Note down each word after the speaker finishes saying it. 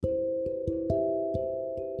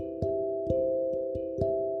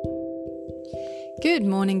Good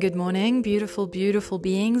morning, beautiful, beautiful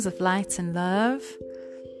beings of light and love,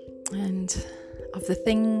 and of the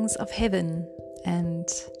things of heaven and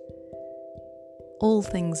all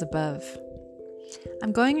things above.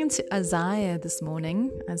 I'm going into Isaiah this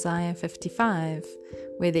morning, Isaiah 55,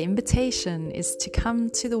 where the invitation is to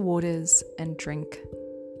come to the waters and drink.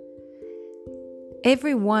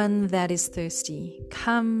 Everyone that is thirsty,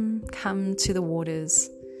 come to the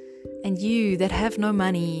waters, and you that have no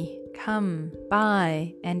money, come,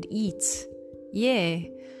 buy and eat.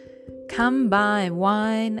 Come buy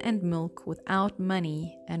wine and milk without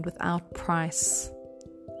money and without price.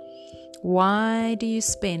 Why do you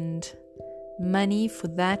spend money for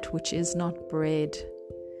that which is not bread?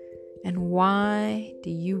 And why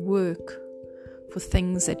do you work for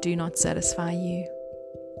things that do not satisfy you?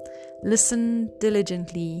 Listen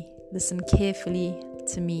diligently, listen carefully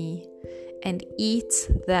to me, and eat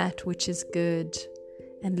that which is good,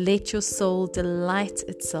 and let your soul delight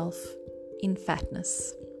itself in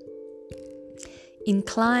fatness.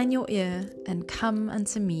 Incline your ear and come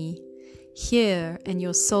unto me. Hear, and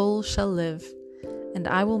your soul shall live, and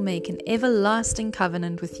I will make an everlasting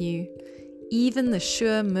covenant with you, even the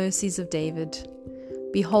sure mercies of David.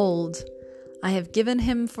 Behold, I have given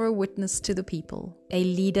him for a witness to the people, a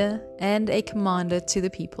leader and a commander to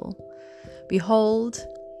the people. Behold,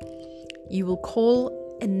 you will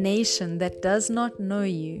call a nation that does not know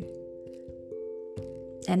you,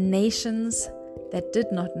 and nations that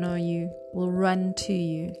did not know you will run to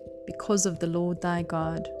you because of the Lord thy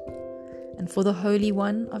God, and for the Holy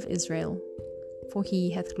One of Israel, for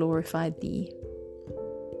he hath glorified thee.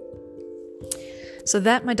 So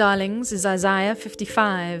that, my darlings, is Isaiah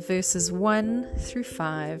 55, verses 1 through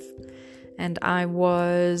 5. And I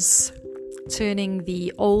was turning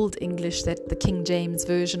the Old English that the King James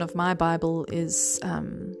version of my Bible is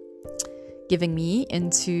giving me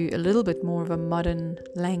into a little bit more of a modern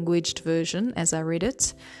languaged version as I read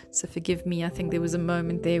it. So forgive me, I think there was a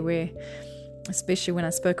moment there where, especially when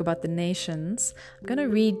I spoke about the nations, I'm going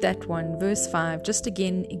to read that one, verse 5, just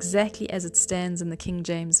again exactly as it stands in the King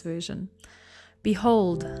James version.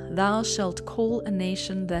 Behold, thou shalt call a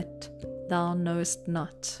nation that thou knowest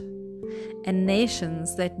not, and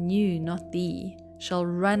nations that knew not thee shall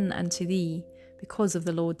run unto thee because of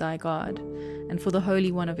the Lord thy God, and for the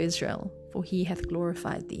Holy One of Israel, for he hath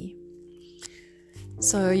glorified thee.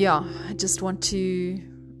 So I just want to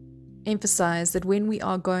emphasize that when we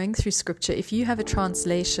are going through scripture, if you have a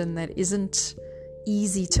translation that isn't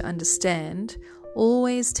easy to understand,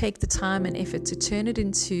 always take the time and effort to turn it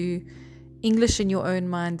into English in your own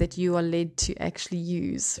mind that you are led to actually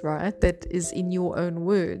use, right? That is in your own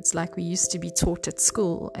words, like we used to be taught at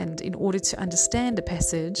school. And in order to understand a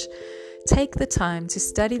passage, take the time to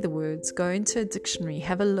study the words, go into a dictionary,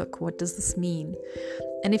 have a look, what does this mean?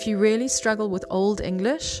 And if you really struggle with Old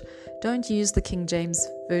English, don't use the King James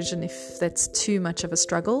version if that's too much of a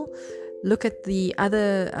struggle. Look at the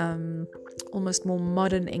other almost more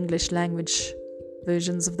modern English language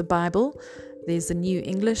versions of the Bible. There's a New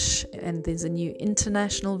English and there's a New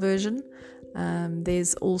International Version.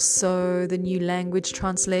 There's also the New Language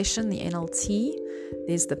Translation, the NLT.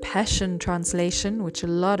 There's the Passion Translation, which a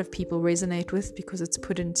lot of people resonate with because it's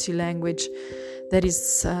put into language that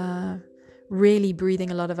is really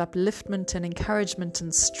breathing a lot of upliftment and encouragement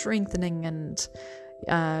and strengthening and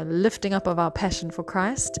lifting up of our passion for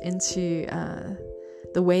Christ into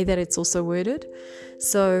the way that it's also worded.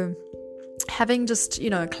 So having just,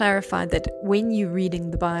 clarified that when you're reading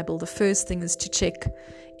the Bible, the first thing is to check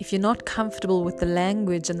if you're not comfortable with the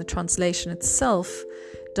language and the translation itself,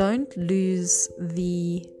 don't lose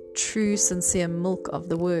the true, sincere milk of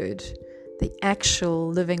the word, the actual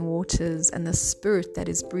living waters and the spirit that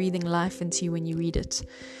is breathing life into you when you read it.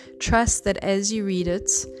 Trust that as you read it,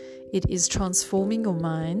 it is transforming your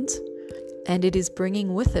mind and it is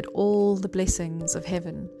bringing with it all the blessings of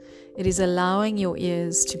heaven. It is allowing your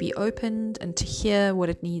ears to be opened and to hear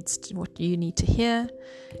what you need to hear.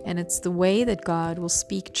 And it's the way that God will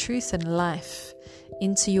speak truth and life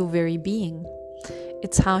into your very being.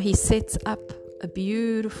 It's how he sets up a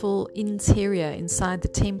beautiful interior inside the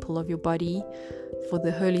temple of your body for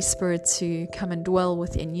the Holy Spirit to come and dwell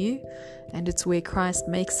within you. And it's where Christ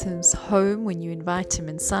makes his home when you invite him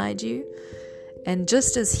inside you. And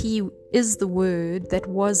just as he is the Word that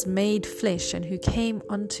was made flesh and who came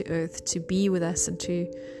onto earth to be with us and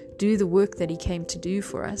to do the work that he came to do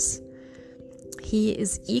for us, he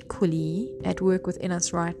is equally at work within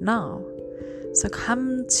us right now. So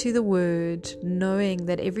come to the Word knowing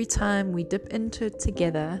that every time we dip into it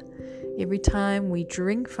together, every time we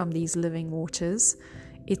drink from these living waters,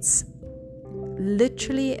 it's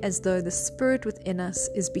literally as though the Spirit within us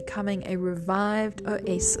is becoming a revived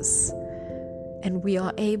oasis, and we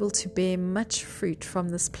are able to bear much fruit from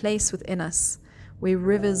this place within us, where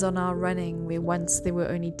rivers are now running, where once there were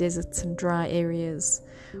only deserts and dry areas,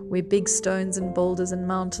 where big stones and boulders and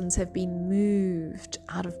mountains have been moved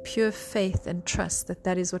out of pure faith and trust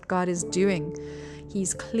that is what God is doing.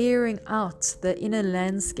 He's clearing out the inner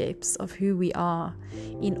landscapes of who we are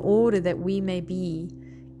in order that we may be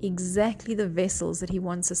exactly the vessels that He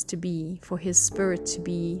wants us to be, for His Spirit to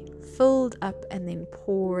be filled up and then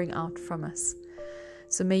pouring out from us.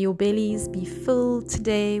 So may your bellies be filled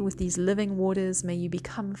today with these living waters. May you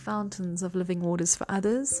become fountains of living waters for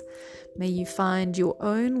others. May you find your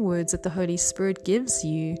own words that the Holy Spirit gives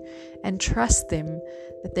you and trust them,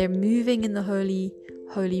 that they're moving in the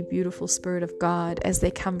holy, beautiful Spirit of God as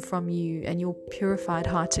they come from you and your purified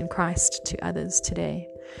heart in Christ to others today.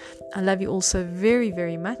 I love you all so very,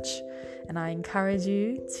 very much, and I encourage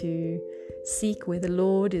you to seek where the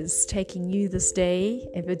Lord is taking you this day,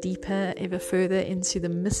 ever deeper, ever further into the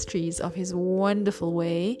mysteries of His wonderful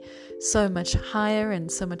way, so much higher and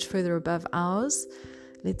so much further above ours.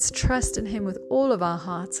 Let's trust in Him with all of our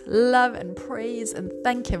hearts, love and praise and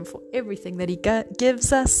thank Him for everything that He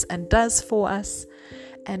gives us and does for us.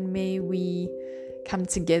 And may we come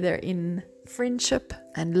together in friendship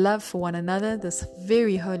and love for one another this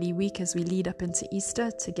very holy week as we lead up into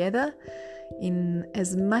Easter together, in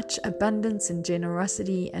as much abundance and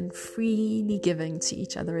generosity and freely giving to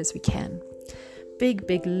each other as we can. Big,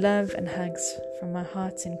 big love and hugs from my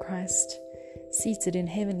heart in Christ, seated in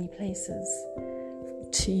heavenly places,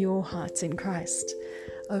 to your heart in Christ,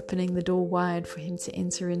 opening the door wide for Him to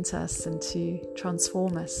enter into us and to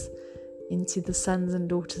transform us into the sons and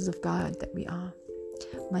daughters of God that we are.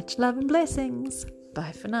 Much love and blessings.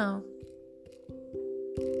 Bye for now.